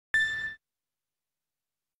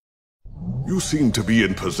You seem to be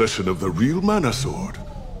in possession of the real mana sword.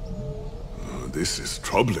 This is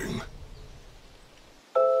troubling.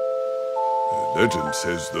 Legend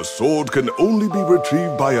says the sword can only be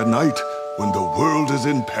retrieved by a knight when the world is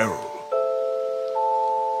in peril.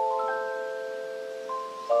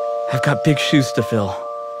 I've got big shoes to fill,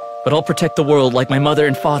 but I'll protect the world like my mother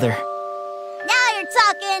and father. Now you're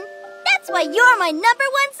talking! That's why you're my #1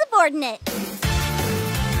 subordinate!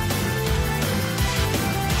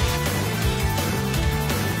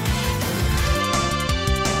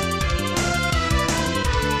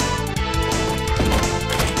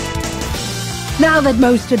 Now that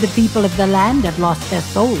most of the people of the land have lost their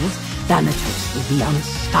souls, Thanatos will be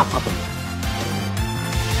unstoppable.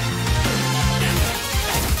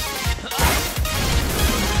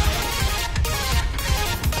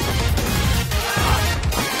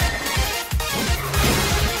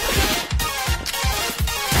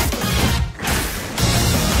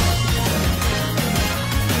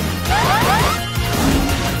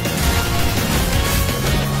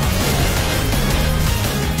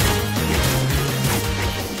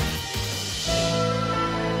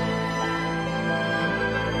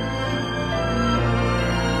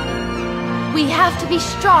 We have to be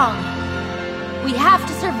strong. We have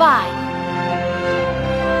to survive.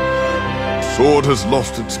 The sword has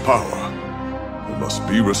lost its power. It must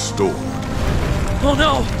be restored. Oh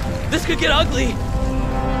no! This could get ugly!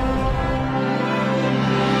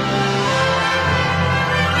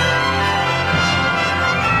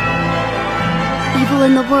 Evil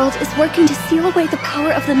in the world is working to seal away the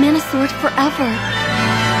power of the Mana Sword forever.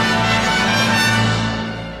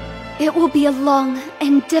 It will be a long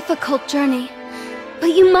and difficult journey,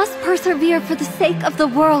 but you must persevere for the sake of the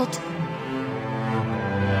world.